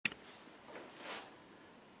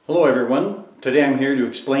Hello everyone. Today I'm here to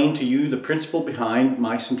explain to you the principle behind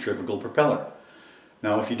my centrifugal propeller.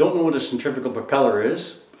 Now if you don't know what a centrifugal propeller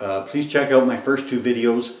is, please check out my first two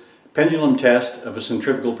videos, pendulum test of a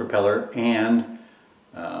centrifugal propeller and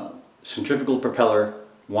centrifugal propeller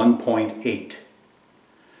 1.8.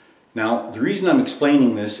 Now the reason I'm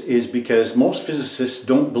explaining this is because most physicists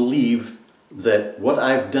don't believe that what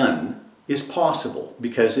I've done is possible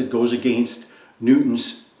because it goes against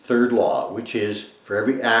Newton's third law, which is for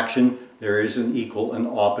every action there is an equal and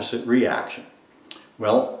opposite reaction.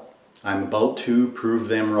 Well, I'm about to prove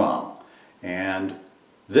them wrong, and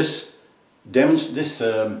this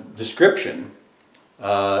description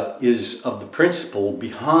is of the principle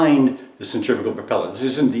behind the centrifugal propeller. This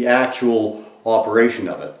isn't the actual operation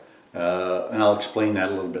of it, and I'll explain that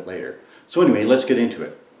a little bit later. So anyway, let's get into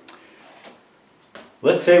it.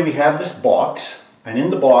 Let's say we have this box, and in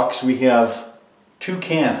the box we have two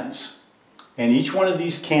cannons, and each one of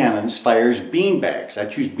these cannons fires beanbags. I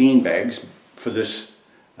choose beanbags for this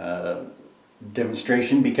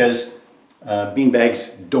demonstration because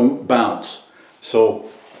beanbags don't bounce.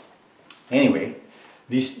 So anyway,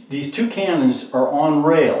 these two cannons are on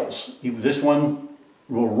rails. This one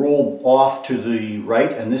will roll off to the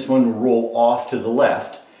right and this one will roll off to the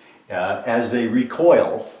left as they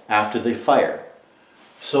recoil after they fire.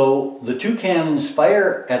 So the two cannons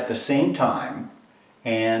fire at the same time,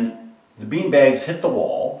 and the beanbags hit the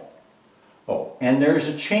wall. Oh, and there's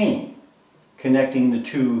a chain connecting the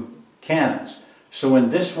two cannons. So when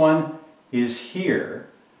this one is here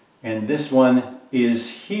and this one is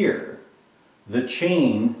here, the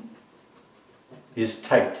chain is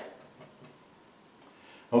tight.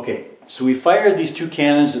 Okay, so we fire these two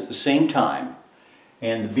cannons at the same time,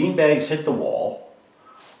 and the beanbags hit the wall.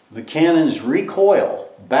 The cannons recoil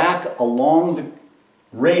back along the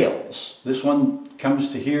rails. This one comes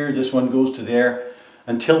to here, this one goes to there,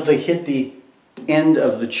 until they hit the end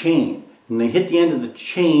of the chain. When they hit the end of the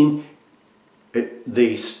chain,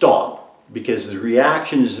 they stop because the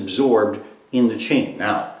reaction is absorbed in the chain.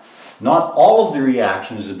 Now, not all of the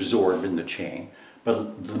reaction is absorbed in the chain,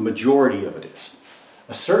 but the majority of it is.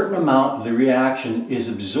 A certain amount of the reaction is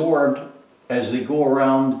absorbed as they go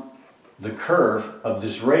around the curve of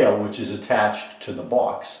this rail, which is attached to the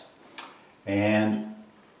box, and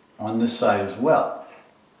on this side as well.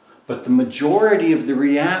 But the majority of the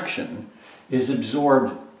reaction is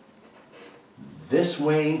absorbed this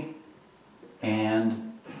way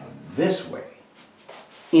and this way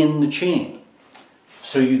in the chain.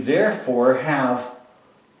 So you therefore have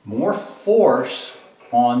more force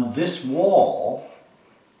on this wall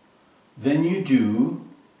than you do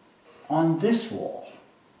on this wall,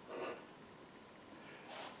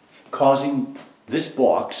 causing this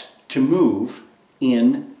box to move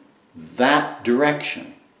in that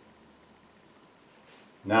direction.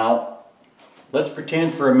 Now, let's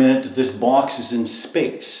pretend for a minute that this box is in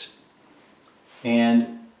space,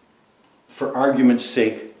 and for argument's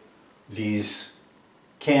sake, these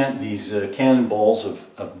cannonballs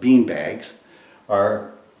of beanbags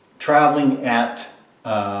are traveling at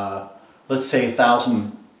let's say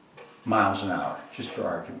 1,000 miles an hour, just for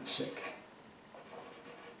argument's sake,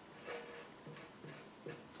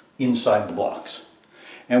 inside the box.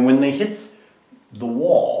 And when they hit the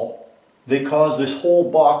wall, they cause this whole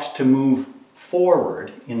box to move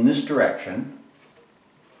forward in this direction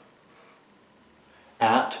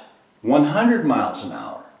at 100 miles an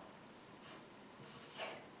hour.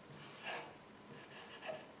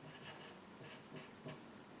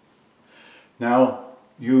 Now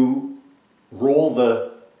you roll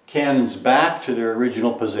the cannons back to their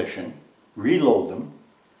original position, reload them,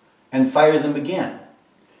 and fire them again.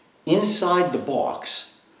 Inside the box,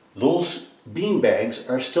 those beanbags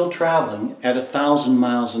are still traveling at 1,000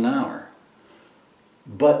 miles an hour.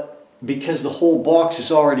 But because the whole box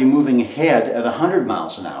is already moving ahead at 100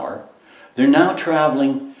 miles an hour, they're now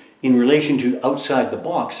traveling, in relation to outside the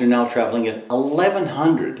box, they're now traveling at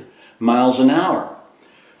 1,100 miles an hour.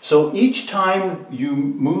 So each time you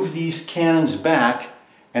move these cannons back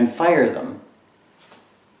and fire them,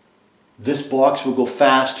 this box will go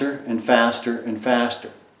faster and faster and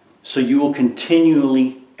faster. So you will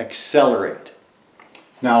continually accelerate.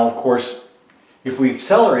 Now, of course, if we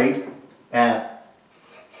accelerate at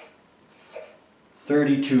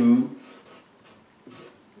 32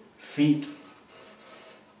 feet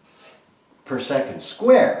per second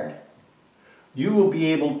squared, you will be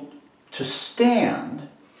able to stand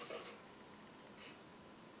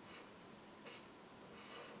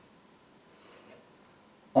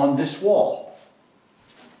on this wall.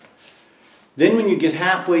 Then when you get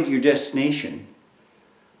halfway to your destination,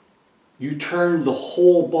 you turn the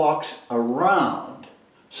whole box around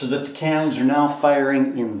so that the cannons are now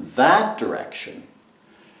firing in that direction.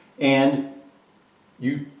 And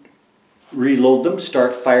you reload them,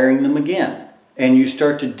 start firing them again, and you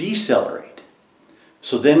start to decelerate.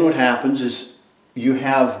 So then what happens is you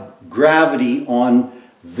have gravity on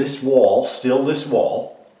this wall, still this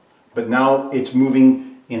wall, but now it's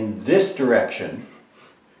moving in this direction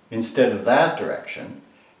instead of that direction,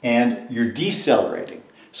 and you're decelerating.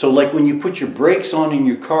 So like when you put your brakes on in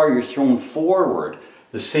your car, you're thrown forward.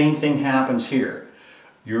 The same thing happens here.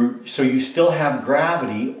 So you still have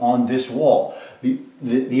gravity on this wall.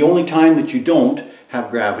 The only time that you don't have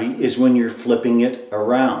gravity is when you're flipping it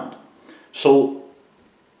around. So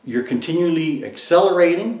you're continually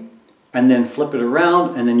accelerating and then flip it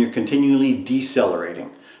around, and then you're continually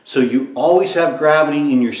decelerating. So you always have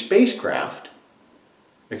gravity in your spacecraft,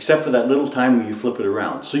 except for that little time where you flip it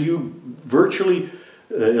around. So you virtually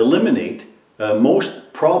eliminate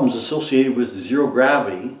most problems associated with zero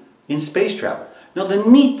gravity in space travel. Now the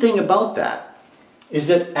neat thing about that is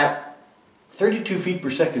that at 32 feet per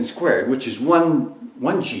second squared, which is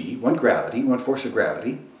one G, one gravity, one force of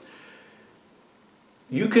gravity,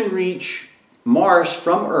 you can reach Mars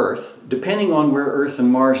from Earth, depending on where Earth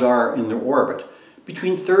and Mars are in their orbit,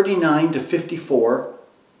 between 39 to 54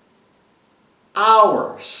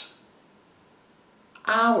 hours.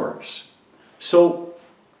 Hours. So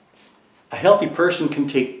a healthy person can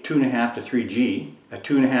take 2.5 to 3 G. At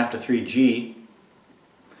 2.5 to 3 G,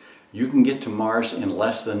 you can get to Mars in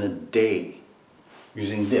less than a day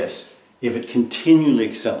using this, if it continually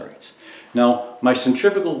accelerates. Now, my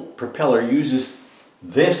centrifugal propeller uses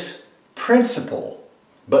this principle,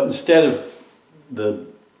 but instead of the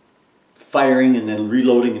firing and then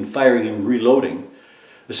reloading and firing and reloading,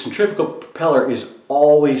 the centrifugal propeller is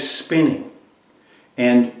always spinning,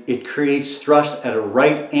 and it creates thrust at a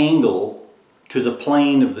right angle to the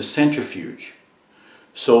plane of the centrifuge.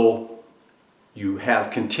 So you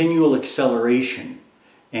have continual acceleration,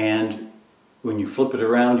 and when you flip it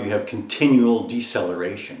around, you have continual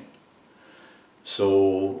deceleration.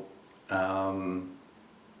 So I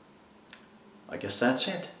guess that's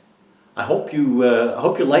it. I hope you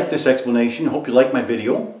like this explanation. I hope you like my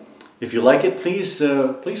video. If you like it, please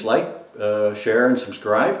like, share, and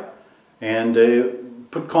subscribe, and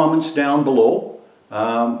put comments down below.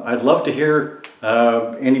 I'd love to hear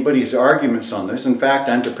anybody's arguments on this. In fact,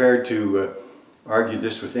 I'm prepared to argue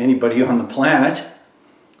this with anybody on the planet,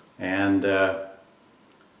 and I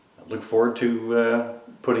look forward to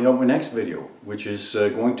putting out my next video, which is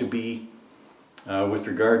going to be with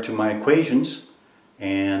regard to my equations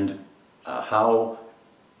and how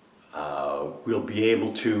we'll be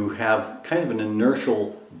able to have kind of an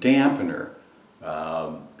inertial dampener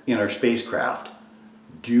in our spacecraft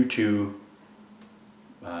due to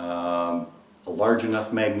a large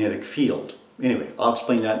enough magnetic field. Anyway, I'll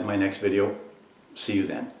explain that in my next video. See you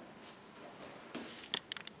then.